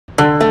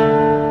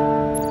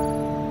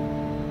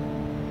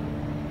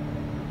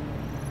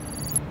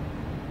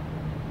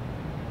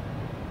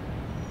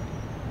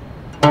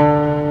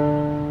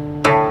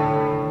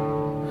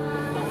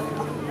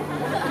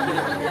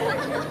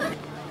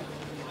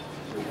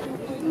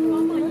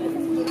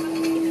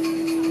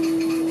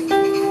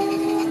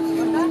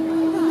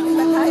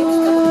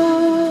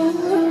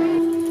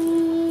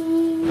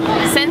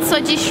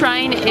Sensoji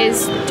Shrine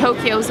is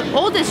Tokyo's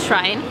oldest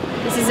shrine.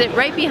 This is it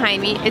right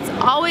behind me. It's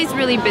always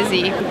really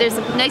busy. There's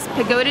a nice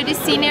pagoda to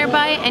see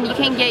nearby, and you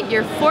can get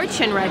your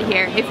fortune read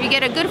here. If you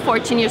get a good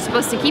fortune, you're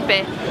supposed to keep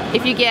it.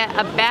 If you get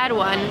a bad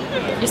one,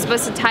 you're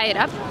supposed to tie it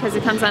up because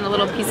it comes on a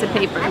little piece of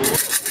paper.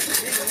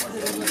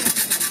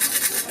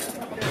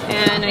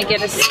 And I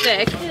get a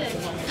stick,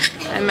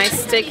 and my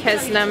stick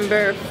has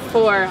number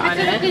 4 on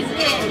it.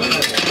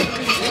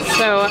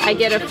 So I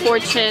get a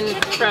fortune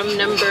from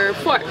number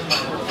 4.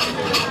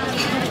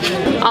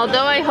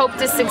 Although I hope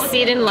to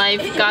succeed in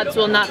life, gods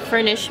will not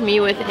furnish me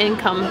with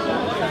income.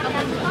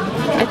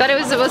 I thought it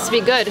was supposed to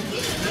be good.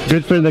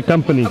 Good for the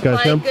company,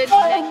 Kasia.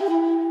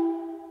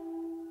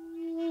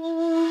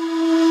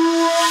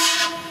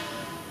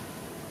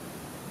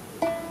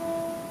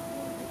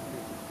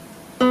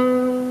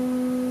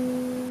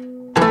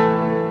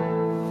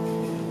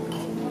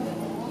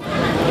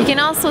 You can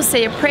also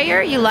say a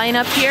prayer. You line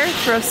up here,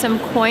 throw some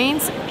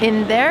coins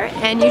in there,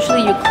 and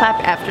usually you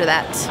clap after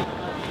that.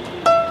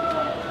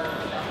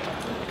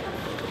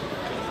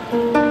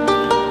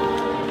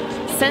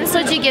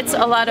 Sensoji gets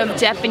a lot of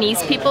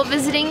Japanese people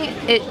visiting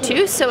it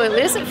too, so it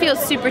doesn't feel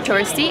super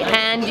touristy,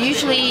 and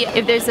usually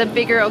if there's a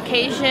bigger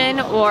occasion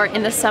or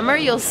in the summer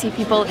you'll see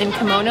people in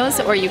kimonos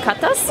or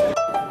yukatas.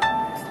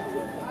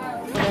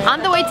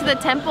 On the way to the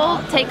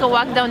temple, take a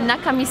walk down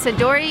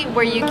Nakamisadori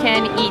where you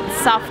can eat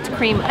soft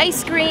cream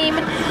ice cream,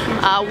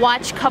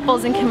 watch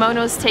couples in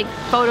kimonos take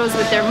photos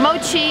with their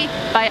mochi,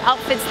 buy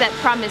outfits that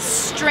promise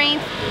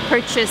strength,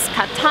 purchase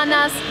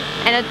katanas,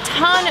 and a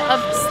ton of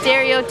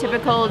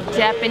stereotypical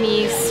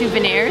Japanese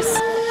souvenirs.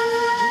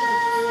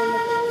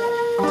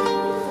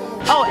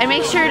 Oh, and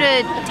make sure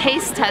to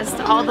taste test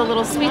all the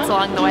little sweets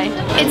along the way.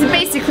 It's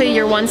basically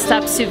your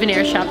one-stop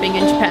souvenir shopping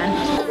in Japan.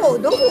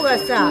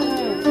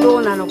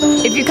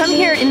 If you come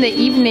here in the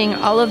evening,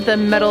 all of the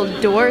metal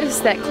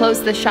doors that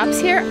close the shops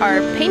here are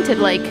painted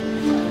like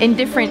in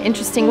different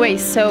interesting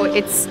ways. So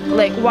it's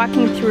like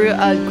walking through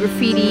a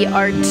graffiti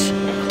art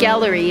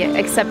gallery,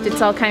 except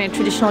it's all kind of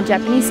traditional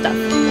Japanese stuff.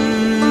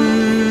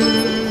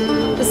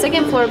 The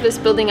second floor of this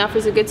building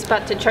offers a good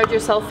spot to charge your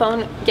cell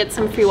phone, get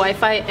some free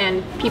Wi-Fi,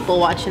 and people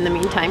watch in the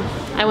meantime.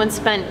 I once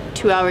spent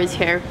 2 hours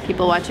here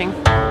people watching.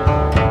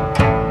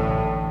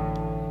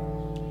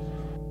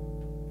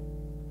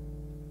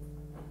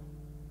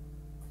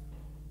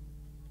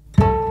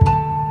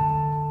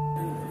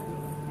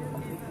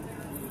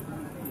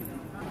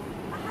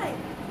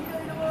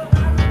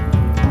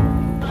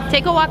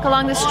 Take a walk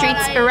along the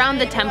streets around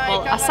the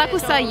temple.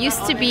 Asakusa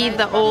used to be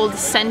the old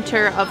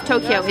center of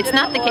Tokyo. It's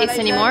not the case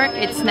anymore.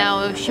 It's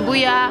now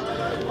Shibuya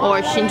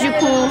or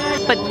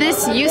Shinjuku, but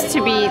this used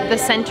to be the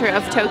center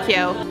of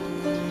Tokyo.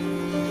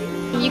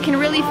 You can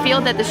really feel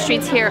that the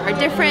streets here are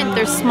different.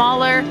 They're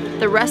smaller,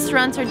 the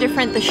restaurants are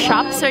different, the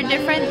shops are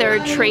different. There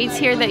are trades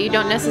here that you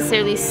don't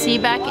necessarily see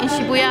back in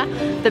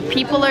Shibuya. The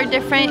people are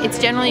different. It's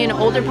generally an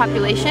older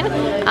population.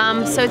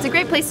 So it's a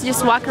great place to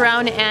just walk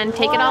around and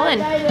take it all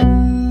in.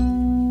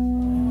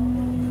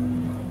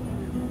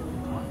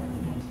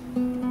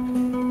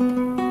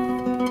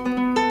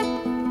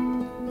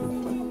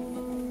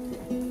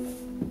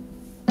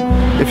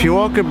 If you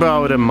walk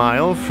about a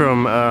mile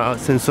from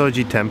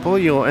Sensoji Temple,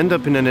 you'll end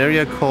up in an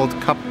area called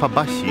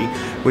Kappabashi,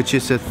 which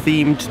is a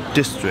themed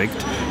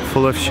district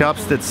full of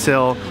shops that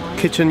sell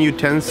kitchen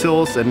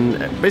utensils and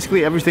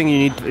basically everything you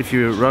need if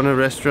you run a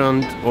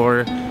restaurant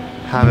or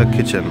have a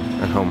kitchen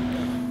at home.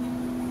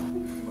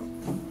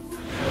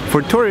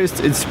 For tourists,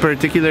 it's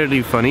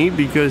particularly funny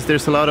because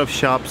there's a lot of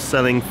shops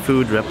selling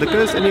food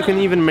replicas, and you can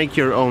even make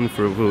your own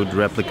food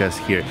replicas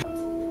here.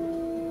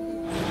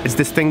 It's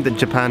this thing that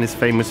Japan is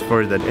famous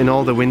for, that in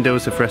all the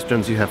windows of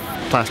restaurants you have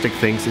plastic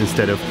things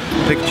instead of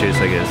pictures,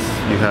 I guess.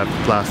 You have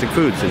plastic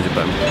foods in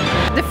Japan.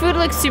 The food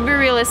looks super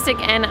realistic,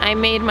 and I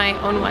made my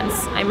own ones.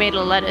 I made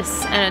a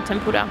lettuce and a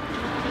tempura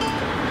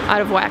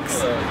out of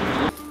wax.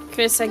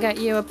 Kris, I got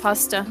you a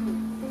pasta.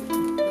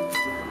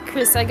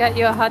 Kris, I got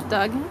you a hot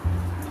dog.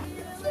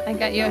 I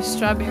got you a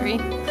strawberry.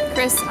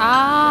 Kris,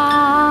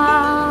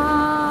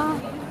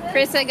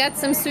 Kris, I got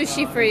some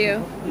sushi for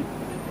you.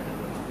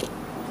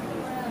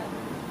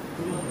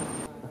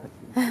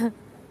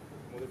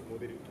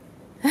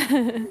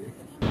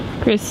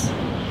 Kris.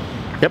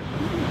 Yep.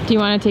 Do you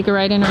want to take a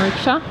ride in a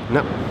rickshaw?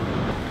 No.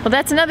 Well,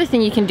 that's another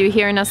thing you can do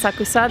here in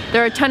Asakusa.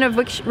 There are a ton of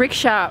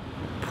rickshaw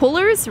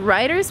pullers,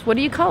 riders, what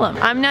do you call them?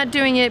 I'm not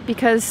doing it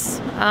because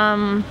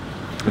I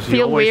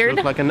feel weird. You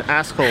look like an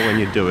asshole when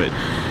you do it.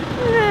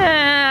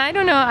 I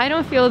don't know, I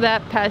don't feel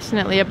that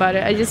passionately about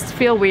it. I just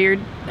feel weird.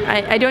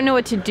 I don't know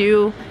what to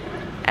do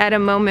at a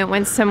moment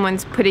when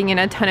someone's putting in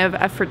a ton of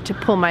effort to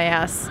pull my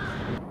ass.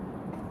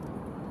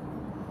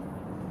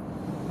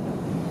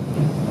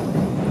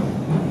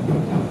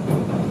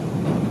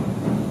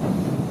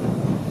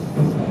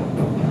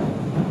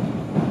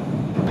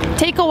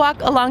 Take a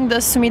walk along the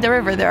Sumida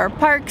River. There are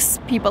parks,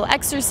 people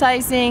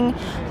exercising,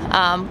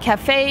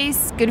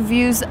 cafes, good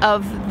views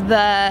of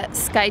the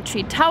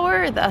Skytree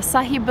Tower, the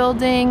Asahi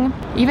Building,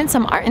 even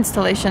some art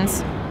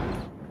installations.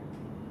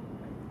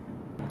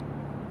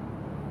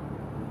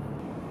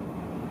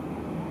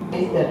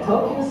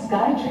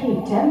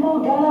 to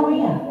Temple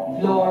Galleria,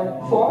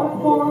 floor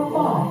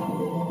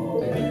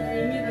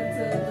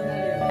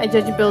 445. I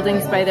judge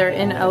buildings by their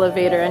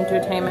in-elevator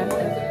entertainment.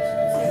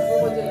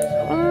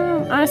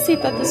 I honestly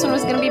thought this one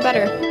was gonna be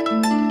better.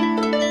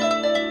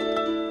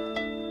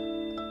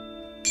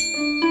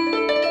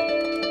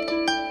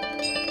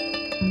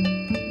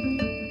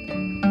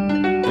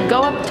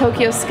 Go up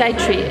Tokyo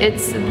Skytree.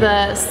 It's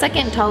the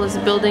second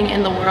tallest building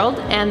in the world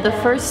and the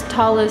first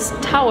tallest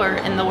tower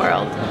in the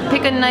world.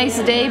 Pick a nice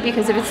day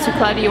because if it's too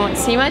cloudy you won't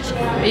see much,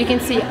 but you can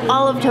see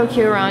all of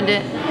Tokyo around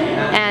it,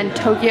 and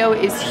Tokyo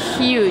is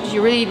huge.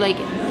 You really like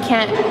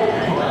can't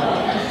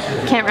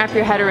wrap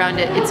your head around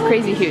it. It's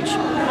crazy huge.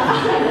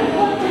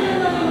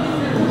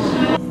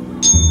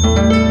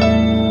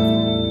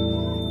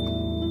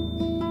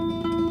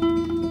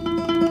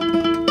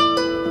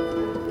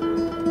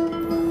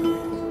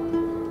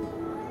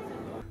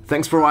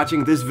 Thanks for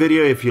watching this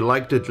video. If you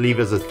liked it, leave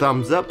us a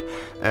thumbs up,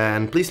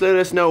 and please let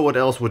us know what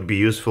else would be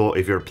useful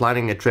if you're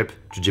planning a trip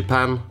to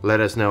Japan. Let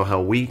us know how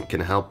we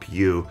can help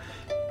you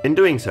in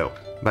doing so.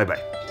 Bye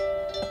bye.